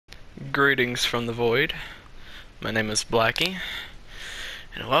Greetings from the void. My name is Blackie,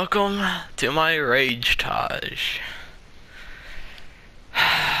 and welcome to my Rage Taj.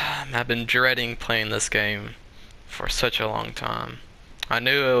 I've been dreading playing this game for such a long time. I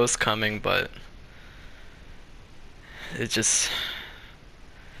knew it was coming, but it just...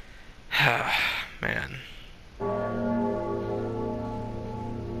 man.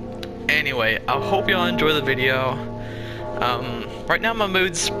 Anyway, I hope y'all enjoy the video. Right now my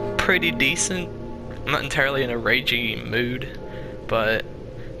mood's pretty decent. I'm not entirely in a ragey mood, but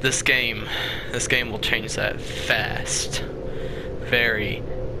this game will change that fast. Very,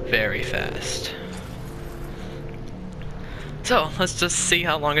 very fast. So, let's just see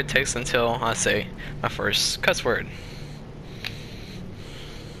how long it takes until I say my first cuss word.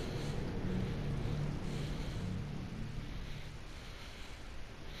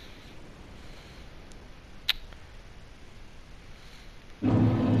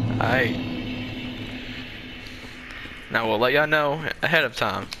 Now we'll let y'all know ahead of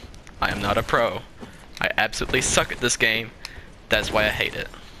time, I am not a pro. I absolutely suck at this game. That's why I hate it.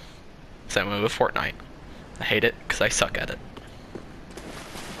 Same way with Fortnite. I hate it because I suck at it.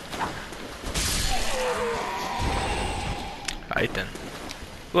 Alright then.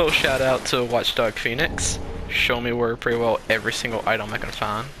 Little shout out to Watchdog Phoenix. Show me where pretty well every single item I can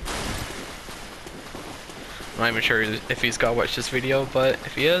find. I'm not even sure if he's got to watch this video, but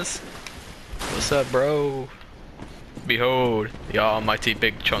if he is, what's up, bro? Behold, the almighty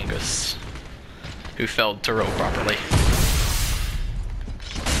Big Chungus, who failed to roll properly.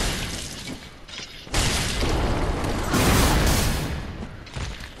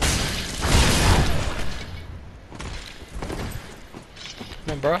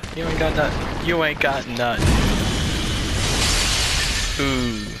 Come on, bro, you ain't got nothing. You ain't got nothing.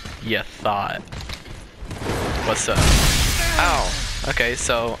 Ooh, you thought. What's up? Ow. Okay,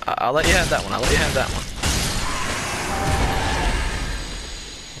 so I'll let you have that one. I'll let you have that one.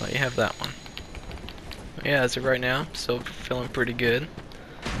 Let you have that one. Yeah, as of right now, still feeling pretty good.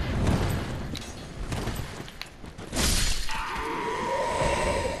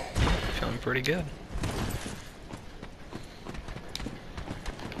 Feeling pretty good.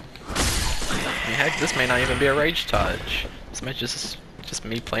 I mean, heck, this may not even be a Rage Taj. This might just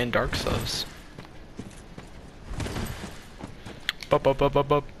me playing Dark Souls.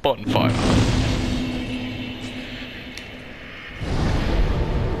 Bonfire.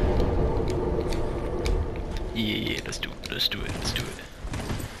 Yeah, let's do it, let's do it, let's do it.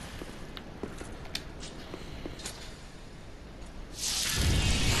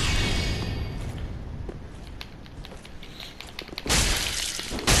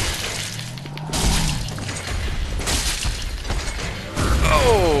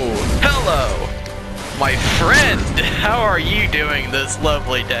 Oh, hello, my friend. How are you doing this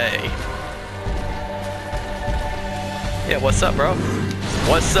lovely day? Yeah, what's up, bro?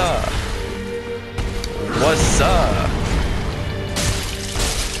 What's up? What's up?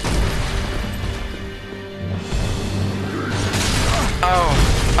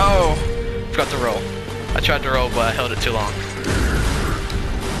 Oh, forgot to roll. I tried to roll, but I held it too long.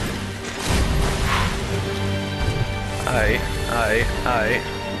 Aye.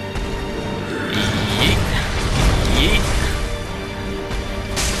 Yeet. Yeet.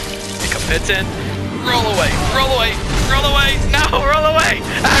 Pick up hits in. Roll away, roll away, roll away. No, roll away.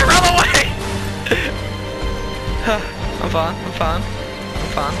 Ah, roll away. I'm fine, I'm fine, I'm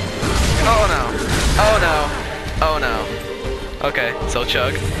fine. Oh no, oh no, oh no. Okay, so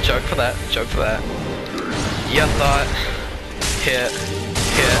chug for that, chug for that. You thought, hit,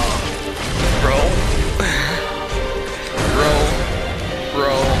 roll,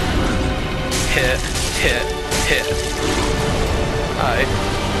 roll, hit. Alright,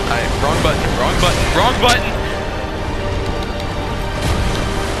 wrong button.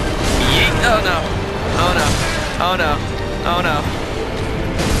 Yeet, oh no. Oh no.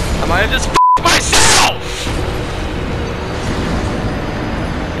 I might have just f***ed myself!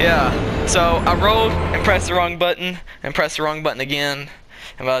 Yeah, so I rolled and pressed the wrong button, and pressed the wrong button again,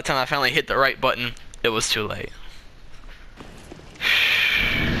 and by the time I finally hit the right button, it was too late.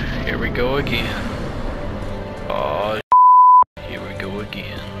 Here we go again. Oh, here we go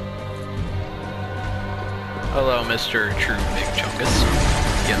again. Hello, Mr. True Big Chungus.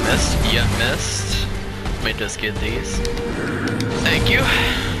 You missed. Let me just get these. Thank you.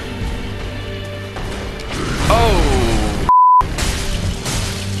 Oh!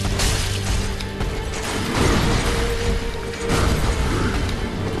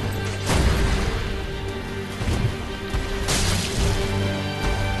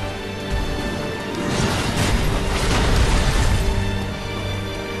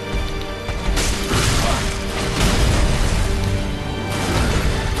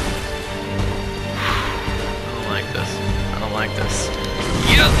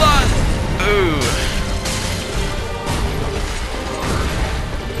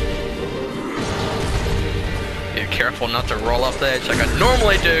 careful not to roll off the edge like I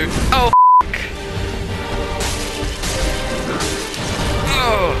normally do. Oh, f***.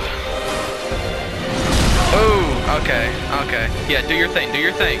 Oh. Oh, okay, okay. Yeah, do your thing, do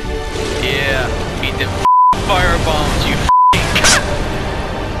your thing. Yeah, eat them fire bombs, you f***ing.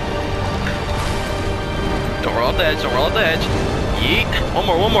 Don't roll off the edge, don't roll off the edge. Yeet. One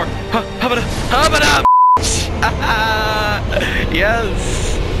more, one more. Hubba-da, hubba-da. Yes.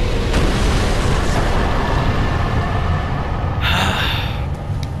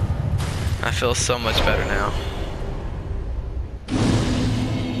 I feel so much better now.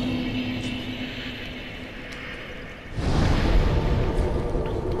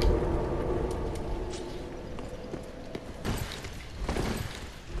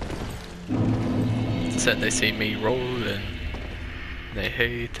 Said they see me rolling, they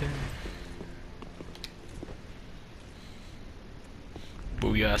hate it.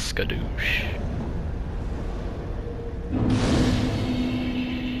 Booyah skadoosh.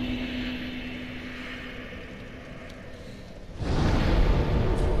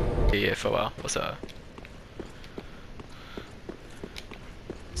 Yeah, FOL, what's up?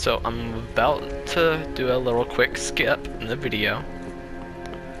 So I'm about to do a little quick skip in the video.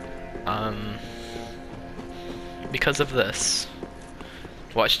 Because of this.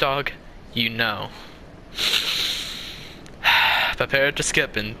 Watchdog, you know. Prepare to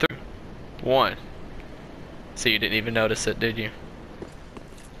skip in 3, 1. So you didn't even notice it, did you?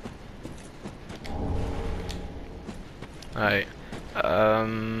 Alright.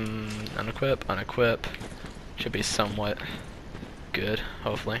 Unequip, unequip. Should be somewhat good,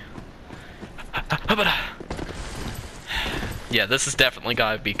 hopefully. Yeah, this is definitely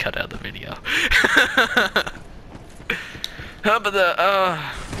gotta be cut out of the video. How about the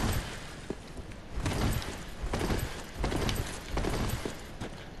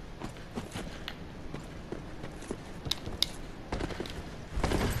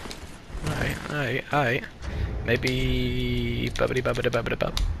Alright. Maybe bubbity bubbity bubbity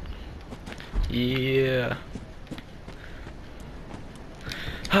bub. Yeah.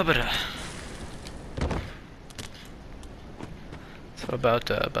 Hubbada. So about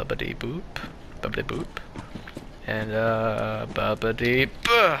bubbity boop. Bubbity boop. And bubbity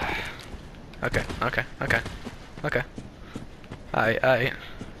buh. Okay. Aye.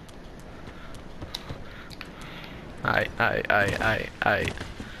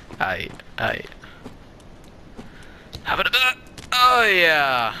 How about that? Oh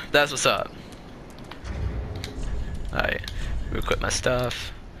yeah, that's what's up. Alright, equip my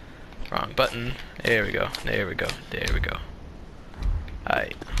stuff. Wrong button. There we go.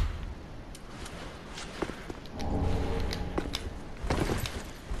 Alright.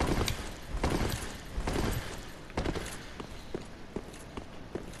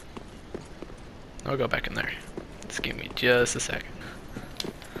 I'll go back in there. Just give me just a second.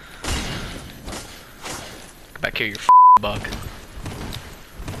 Go back here, you bug.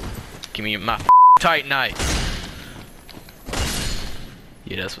 Give me my titanite.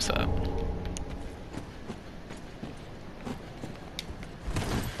 Yeah, that's what's up.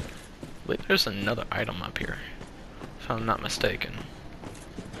 Wait, there's another item up here, if I'm not mistaken.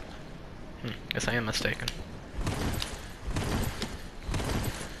 Guess I am mistaken.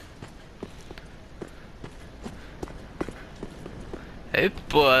 Hey,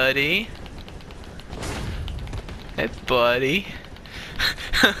 buddy. Hey, buddy.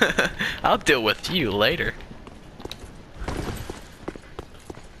 I'll deal with you later.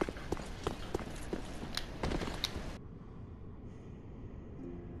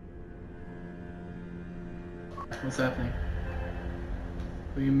 What's happening?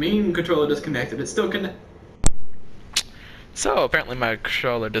 What do you mean controller disconnected? It's still connected. So apparently my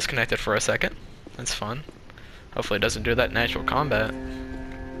controller disconnected for a second. That's fun. Hopefully it doesn't do that in actual combat.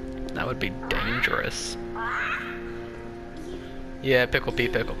 That would be dangerous. Yeah, pickle pea.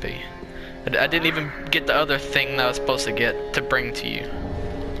 I didn't even get the other thing that I was supposed to get to bring to you.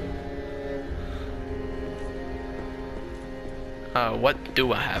 What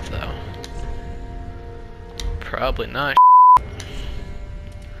do I have though? Probably not.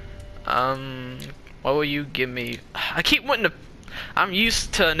 What will you give me? I keep wanting to. I'm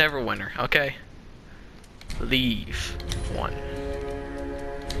used to Neverwinter, okay? Leave 1.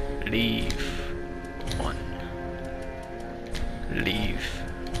 Leave 1. Leave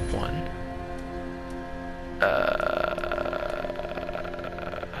 1.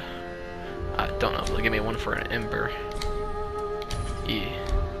 I don't know. Give me one for an ember. Yeah.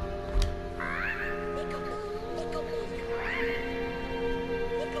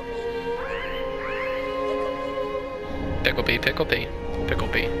 Pickle pea.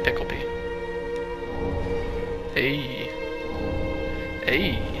 Hey.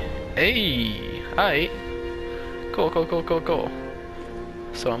 Hey, hey, alright. Cool, cool, cool, cool, cool.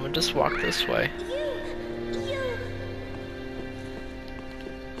 So I'm gonna just walk this way.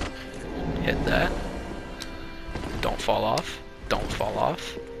 Hit that. Don't fall off. Don't fall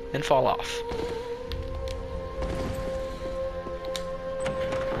off. And fall off.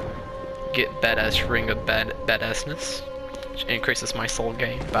 Get badass ring of badassness. Which increases my soul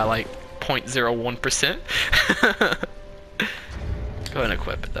gain by like 0.01%. Go ahead and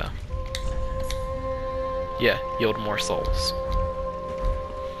equip it though. Yeah, yield more souls.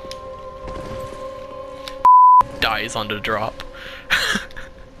 Dies on the drop.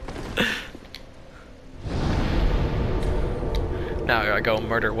 Now I gotta go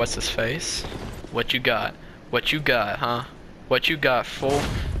murder what's his face. What you got? What you got, huh? What you got, fool?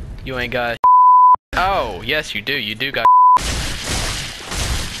 You ain't got. Oh, yes you do. You do got.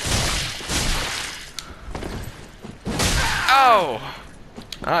 Oh!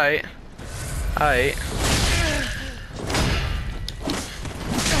 Alright. Alright.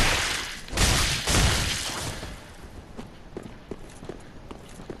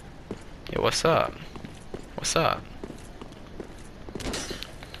 Yeah, what's up? What's up?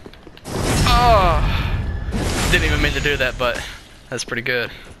 Oh! Didn't even mean to do that, but that's pretty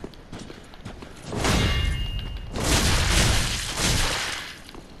good.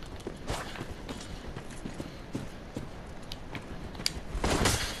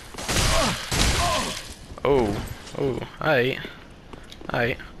 Oh, oh, alright.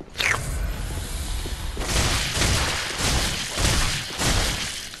 Alright.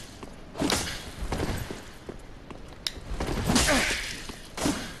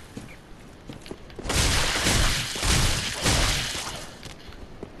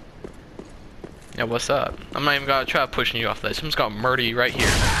 Yeah, what's up? I'm not even gonna try pushing you off this. I'm just gonna murder you right here.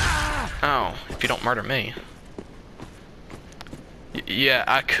 Oh, if you don't murder me. Yeah,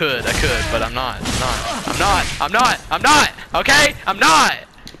 I could, but I'm not, I'm not, okay? I'm not!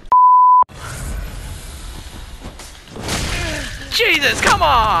 Jesus, come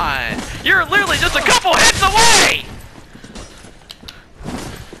on! You're literally just a couple hits away!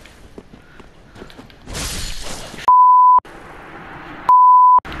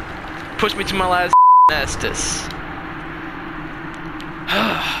 Push me to my last Estus.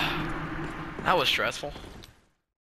 That was stressful.